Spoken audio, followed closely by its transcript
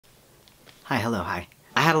Hi.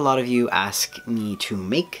 I had a lot of you ask me to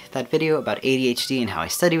make that video about ADHD and how I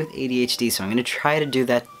study with ADHD, so I'm going to try to do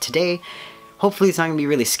that today. Hopefully it's not going to be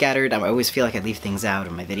really scattered. I always feel like I leave things out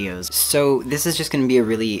in my videos. So this is just going to be a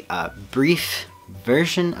really brief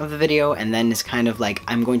version of the video, and then it's kind of like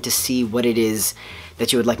I'm going to see what it is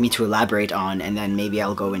that you would like me to elaborate on, and then maybe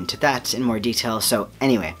I'll go into that in more detail. So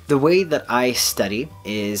anyway, the way that I study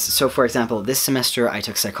is, so for example, this semester I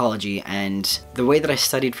took psychology, and the way that I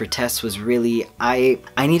studied for tests was really, I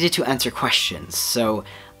needed to answer questions. So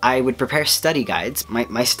I would prepare study guides.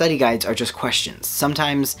 My study guides are just questions.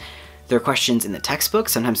 Sometimes there are questions in the textbook.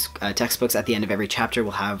 Sometimes textbooks at the end of every chapter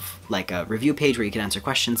will have like a review page where you can answer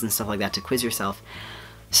questions and stuff like that to quiz yourself.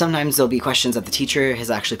 Sometimes there'll be questions that the teacher has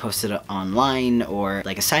actually posted online, or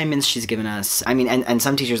like assignments she's given us. I mean, and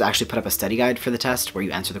some teachers actually put up a study guide for the test where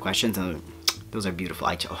you answer the questions, and those are beautiful.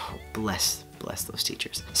 Oh, bless those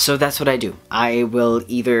teachers. So that's what I do. I will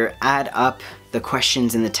either add up the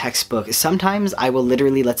questions in the textbook. Sometimes I will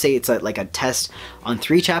literally, let's say it's like a test on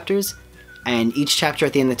 3 chapters, and each chapter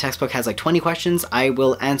at the end of the textbook has like 20 questions. I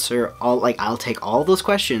will answer all, I'll take all those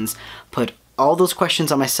questions, put all those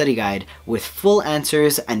questions on my study guide with full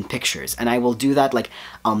answers and pictures. And I will do that, like,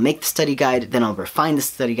 I'll make the study guide, then I'll refine the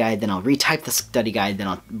study guide, then I'll retype the study guide, then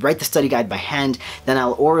I'll write the study guide by hand, then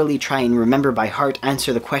I'll orally try and remember by heart,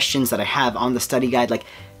 answer the questions that I have on the study guide. Like,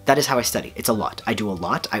 that is how I study. It's a lot. I do a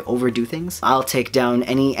lot. I overdo things. I'll take down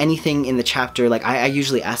anything in the chapter. Like, I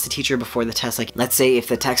usually ask the teacher before the test, like, let's say if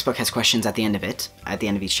the textbook has questions at the end of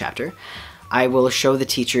each chapter, I will show the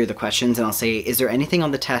teacher the questions and I'll say, is there anything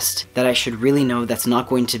on the test that I should really know that's not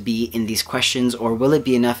going to be in these questions, or will it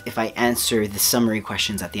be enough if I answer the summary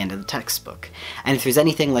questions at the end of the textbook? And if there's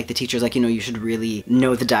anything, like, the teacher's like, you should really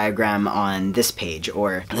know the diagram on this page,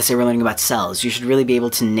 or let's say we're learning about cells, you should really be able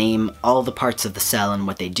to name all the parts of the cell and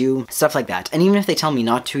what they do, stuff like that. And even if they tell me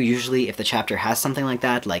not to, usually if the chapter has something like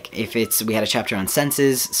that, like if we had a chapter on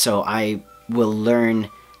senses, so I will learn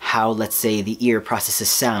how, let's say, the ear processes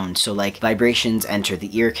sound. So like vibrations enter the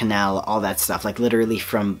ear canal, all that stuff, like literally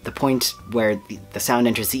from the point where the sound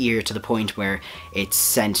enters the ear to the point where it's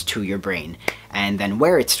sent to your brain, and then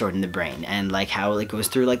where it's stored in the brain, and like how it goes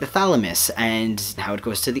through like the thalamus, and how it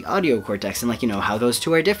goes to the audio cortex, and like, how those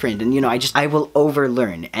two are different. And I will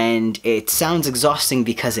overlearn, and it sounds exhausting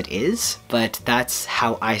because it is, but that's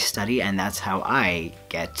how I study, and that's how I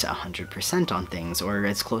get 100% on things, or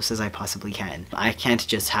as close as I possibly can. I can't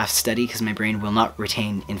just half study because my brain will not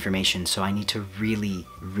retain information, so I need to really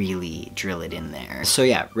drill it in there. So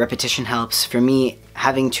yeah, repetition helps. For me,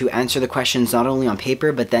 having to answer the questions not only on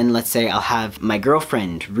paper, but then let's say I'll have my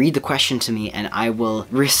girlfriend read the question to me and I will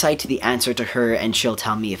recite the answer to her, and she'll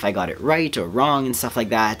tell me if I got it right or wrong and stuff like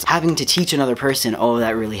that. Having to teach another person, oh,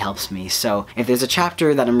 that really helps me. So if there's a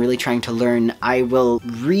chapter that I'm really trying to learn, I will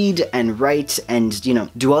read and write and,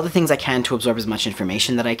 do all the things I can to absorb as much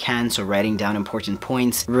information that I can. So writing down important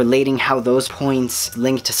points, relating how those points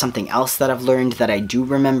link to something else that I've learned that I do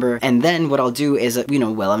remember. And then what I'll do is,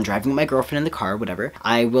 while I'm driving with my girlfriend in the car, whatever,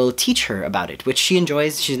 I will teach her about it, which she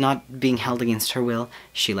enjoys. She's not being held against her will.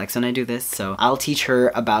 She likes when I do this. So I'll teach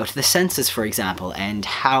her about the senses, for example, and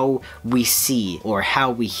how we see or how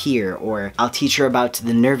we hear, or I'll teach her about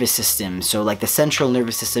the nervous system. So like the central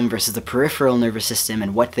nervous system versus the peripheral nervous system,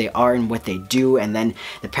 and what they are and what they do, and then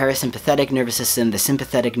the parasympathetic nervous system, the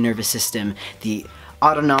sympathetic nervous system, the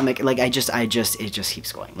autonomic, like it just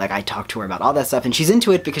keeps going. Like, I talk to her about all that stuff, and she's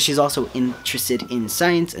into it because she's also interested in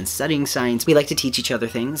science and studying science. We like to teach each other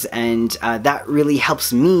things, and that really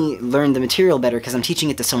helps me learn the material better because I'm teaching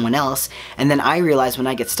it to someone else. And then I realize when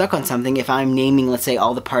I get stuck on something, if I'm naming, let's say,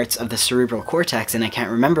 all the parts of the cerebral cortex and I can't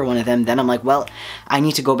remember one of them, then I'm like, well, I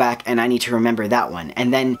need to go back and I need to remember that one.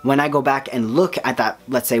 And then when I go back and look at that,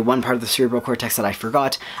 let's say, one part of the cerebral cortex that I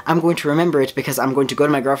forgot, I'm going to remember it because I'm going to go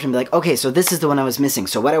to my girlfriend and be like, okay, so this is the one I was missing.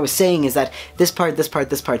 So what I was saying is that this part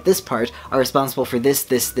are responsible for this,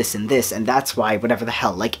 and this, and that's why whatever the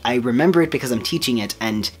hell. Like, I remember it because I'm teaching it,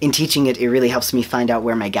 and in teaching it, it really helps me find out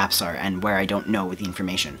where my gaps are and where I don't know with the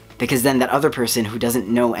information. Because then that other person who doesn't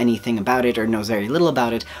know anything about it or knows very little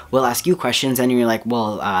about it will ask you questions, and you're like,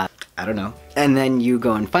 well, I don't know. And then you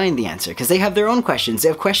go and find the answer, because they have their own questions. They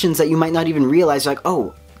have questions that you might not even realize, like,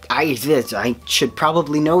 oh, I should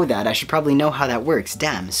probably know that. I should probably know how that works.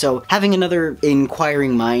 Damn. So having another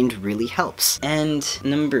inquiring mind really helps. And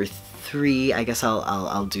number 3, I guess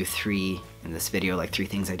I'll do 3 in this video, like 3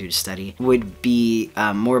 things I do to study, would be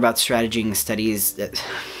more about studying strategies.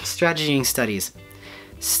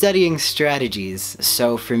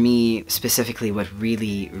 So for me, specifically, what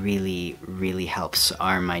really helps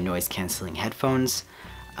are my noise canceling headphones.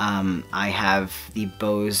 I have the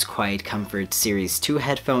Bose Quiet Comfort Series 2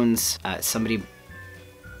 headphones.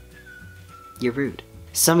 You're rude.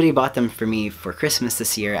 Somebody bought them for me for Christmas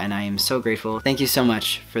this year, and I am so grateful. Thank you so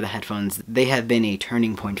much for the headphones. They have been a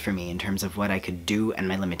turning point for me in terms of what I could do and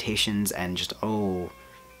my limitations, and just, oh.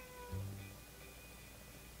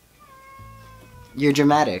 You're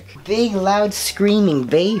dramatic. Big, loud, screaming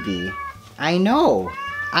baby. I know.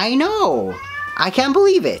 I know. I can't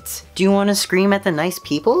believe it! Do you want to scream at the nice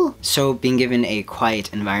people? So being given a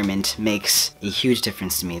quiet environment makes a huge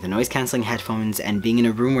difference to me. The noise cancelling headphones and being in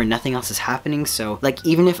a room where nothing else is happening, so like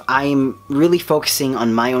even if I'm really focusing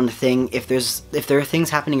on my own thing, if there are things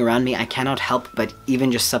happening around me, I cannot help but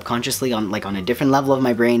even just subconsciously on a different level of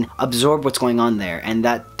my brain absorb what's going on there, and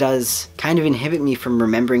that does kind of inhibit me from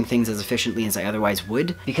remembering things as efficiently as I otherwise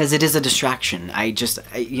would, because it is a distraction.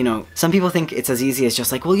 You know, some people think it's as easy as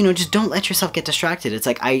just like, well, you know, just don't let yourself get distracted. It's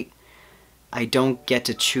like, I don't get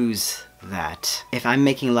to choose that. If I'm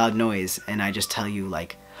making loud noise and I just tell you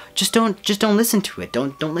like, just don't listen to it.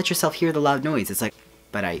 Don't let yourself hear the loud noise. It's like,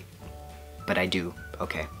 but I do.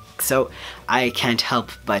 Okay. So I can't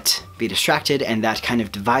help but be distracted, and that kind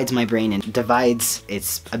of divides my brain and divides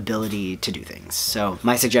its ability to do things. So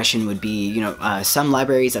my suggestion would be, you know, some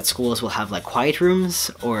libraries at schools will have like quiet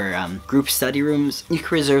rooms or group study rooms. You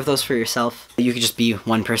could reserve those for yourself. You could just be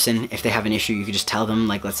one person. If they have an issue, you could just tell them,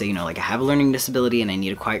 like, let's say, you know, like I have a learning disability and I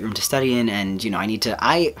need a quiet room to study in, and, you know, I need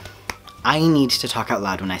to talk out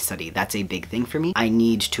loud when I study. That's a big thing for me. I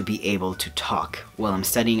need to be able to talk. While I'm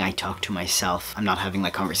studying, I talk to myself. I'm not having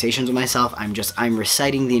like conversations with myself. I'm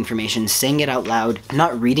reciting the information, saying it out loud,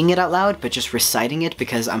 not reading it out loud, but just reciting it,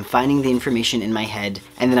 because I'm finding the information in my head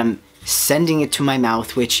and then I'm sending it to my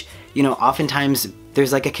mouth, which, you know, oftentimes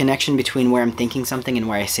there's like a connection between where I'm thinking something and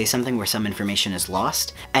where I say something, where some information is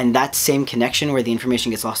lost. And that same connection where the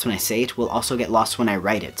information gets lost when I say it will also get lost when I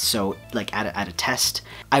write it. So like at a test,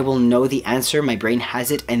 I will know the answer, my brain has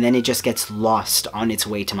it, and then it just gets lost on its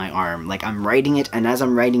way to my arm. Like I'm writing it, and as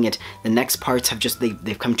I'm writing it, the next parts have just,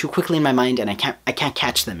 they've come too quickly in my mind and I can't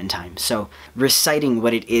catch them in time. So reciting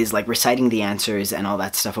what it is, like reciting the answers and all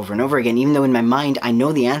that stuff over and over again, even though in my mind I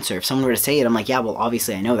know the answer. If someone were to say it, I'm like, yeah, well,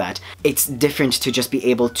 obviously I know that. It's different to just be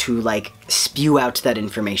able to like spew out that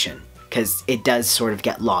information, because it does sort of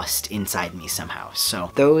get lost inside me somehow.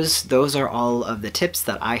 So those are all of the tips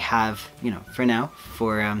that I have, you know, for now,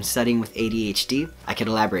 for studying with ADHD. I could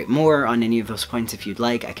elaborate more on any of those points if you'd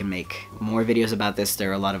like. I can make more videos about this.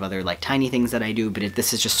 There are a lot of other like tiny things that I do, but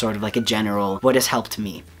this is just sort of like a general, what has helped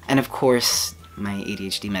me. And of course, my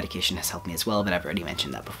ADHD medication has helped me as well, but I've already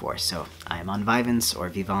mentioned that before. So I am on Vyvanse or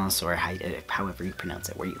Vivance or however you pronounce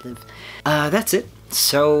it where you live. That's it.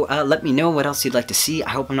 So let me know what else you'd like to see.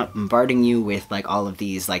 I hope I'm not bombarding you with like all of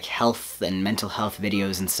these like health and mental health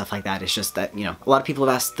videos and stuff like that. It's just that, you know, a lot of people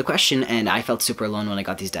have asked the question and I felt super alone when I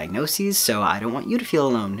got these diagnoses, so I don't want you to feel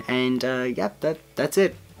alone. And yeah, that's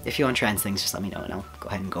it. If you want trans things, just let me know and I'll go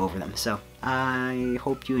ahead and go over them. So I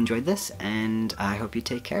hope you enjoyed this, and I hope you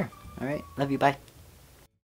take care. Alright, love you, bye.